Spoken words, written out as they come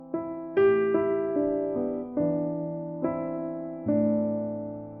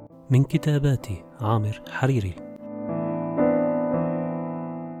من كتابات عامر حريري.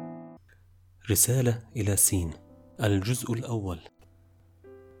 رسالة إلى سين، الجزء الأول.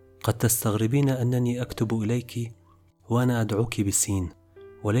 قد تستغربين أنني أكتب إليك وأنا أدعوك بسين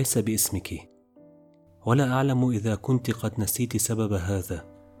وليس باسمك، ولا أعلم إذا كنت قد نسيت سبب هذا،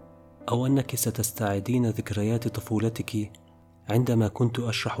 أو أنك ستستعيدين ذكريات طفولتك عندما كنت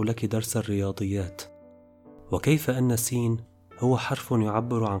أشرح لك درس الرياضيات، وكيف أن سين هو حرف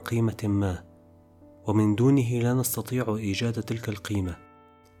يعبر عن قيمة ما، ومن دونه لا نستطيع إيجاد تلك القيمة.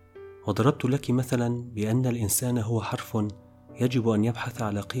 وضربت لك مثلا بأن الإنسان هو حرف يجب أن يبحث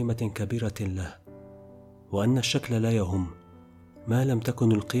على قيمة كبيرة له، وأن الشكل لا يهم ما لم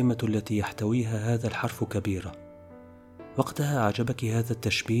تكن القيمة التي يحتويها هذا الحرف كبيرة. وقتها أعجبك هذا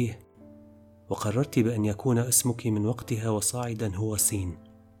التشبيه، وقررت بأن يكون اسمك من وقتها وصاعدا هو سين،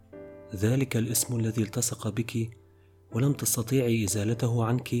 ذلك الاسم الذي التصق بك ولم تستطيعي إزالته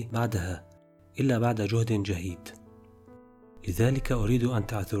عنك بعدها إلا بعد جهد جهيد. لذلك أريد أن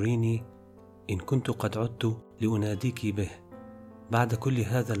تعذريني إن كنت قد عدت لأناديك به بعد كل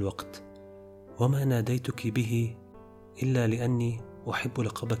هذا الوقت، وما ناديتك به إلا لأني أحب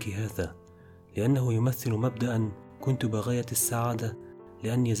لقبك هذا، لأنه يمثل مبدأ كنت بغاية السعادة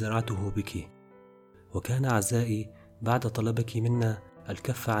لأني زرعته بك. وكان عزائي بعد طلبك منا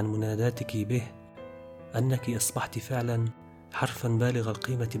الكف عن مناداتك به أنك أصبحت فعلا حرفا بالغ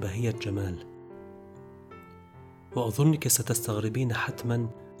القيمة بهية جمال. وأظنك ستستغربين حتما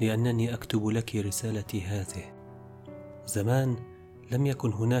لأنني أكتب لك رسالتي هذه. زمان لم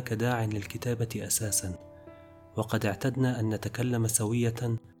يكن هناك داع للكتابة أساسا، وقد اعتدنا أن نتكلم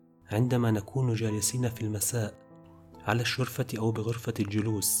سوية عندما نكون جالسين في المساء على الشرفة أو بغرفة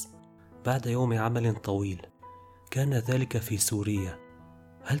الجلوس بعد يوم عمل طويل. كان ذلك في سوريا.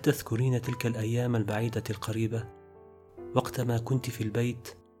 هل تذكرين تلك الأيام البعيدة القريبة، وقتما كنت في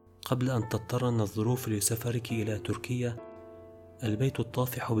البيت قبل أن تضطرن الظروف لسفرك إلى تركيا؟ البيت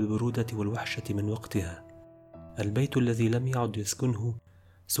الطافح بالبرودة والوحشة من وقتها، البيت الذي لم يعد يسكنه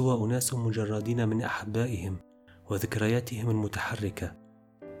سوى أناس مجردين من أحبائهم وذكرياتهم المتحركة،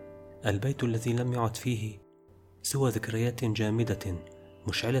 البيت الذي لم يعد فيه سوى ذكريات جامدة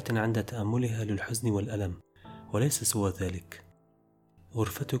مشعلة عند تأملها للحزن والألم، وليس سوى ذلك.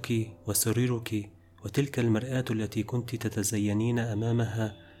 غرفتك وسريرك وتلك المرآة التي كنت تتزينين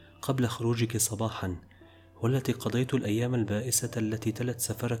أمامها قبل خروجك صباحا، والتي قضيت الأيام البائسة التي تلت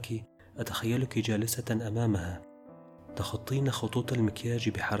سفرك أتخيلك جالسة أمامها، تخطين خطوط المكياج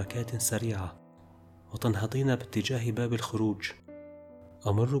بحركات سريعة وتنهضين باتجاه باب الخروج.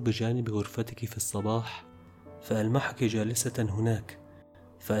 أمر بجانب غرفتك في الصباح فألمحك جالسة هناك،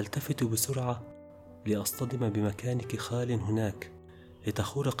 فألتفت بسرعة لأصطدم بمكانك خال هناك،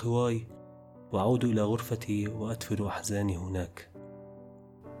 لتخور قواي وأعود إلى غرفتي وأدفن أحزاني هناك.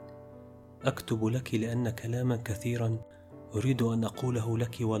 أكتب لك لأن كلاما كثيرا أريد أن أقوله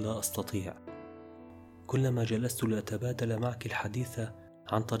لك ولا أستطيع. كلما جلست لأتبادل معك الحديث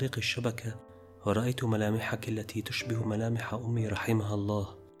عن طريق الشبكة ورأيت ملامحك التي تشبه ملامح أمي رحمها الله،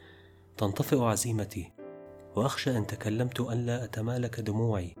 تنطفئ عزيمتي، وأخشى أن تكلمت أن لا أتمالك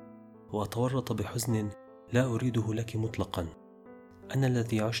دموعي وأتورط بحزن لا أريده لك مطلقا. أنا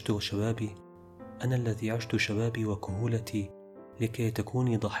الذي عشت شبابي وكهولتي لكي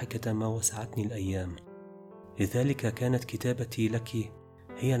تكوني ضاحكة ما وسعتني الأيام. لذلك كانت كتابتي لك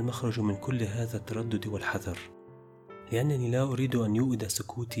هي المخرج من كل هذا التردد والحذر، لأنني لا أريد أن يؤد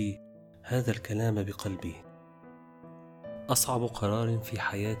سكوتي هذا الكلام بقلبي. أصعب قرار في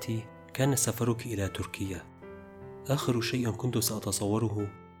حياتي كان سفرك إلى تركيا. آخر شيء كنت سأتصوره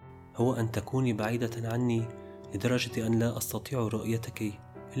هو أن تكوني بعيدة عني لدرجة أن لا أستطيع رؤيتك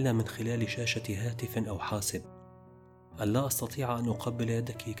إلا من خلال شاشة هاتف أو حاسب، أن لا أستطيع أن أقبل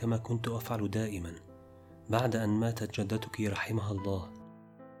يدك كما كنت أفعل دائما بعد أن ماتت جدتك رحمها الله.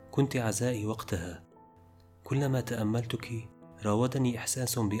 كنت عزائي وقتها. كلما تأملتك راودني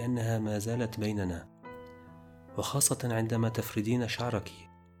إحساس بأنها ما زالت بيننا، وخاصة عندما تفردين شعرك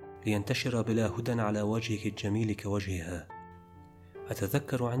لينتشر بلا هدى على وجهك الجميل كوجهها.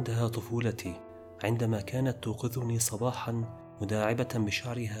 أتذكر عندها طفولتي عندما كانت توقظني صباحا مداعبة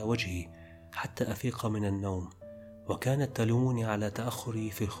بشعرها وجهي حتى أفيق من النوم، وكانت تلومني على تأخري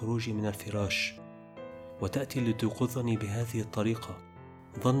في الخروج من الفراش، وتأتي لتوقظني بهذه الطريقة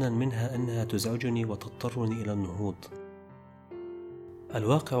ظنا منها أنها تزعجني وتضطرني إلى النهوض.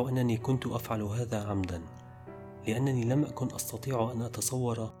 الواقع أنني كنت أفعل هذا عمدا، لأنني لم أكن أستطيع أن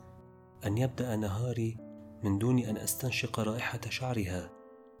أتصور أن يبدأ نهاري من دون أن أستنشق رائحة شعرها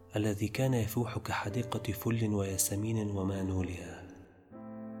الذي كان يفوح كحديقة فل وياسمين ومانولها.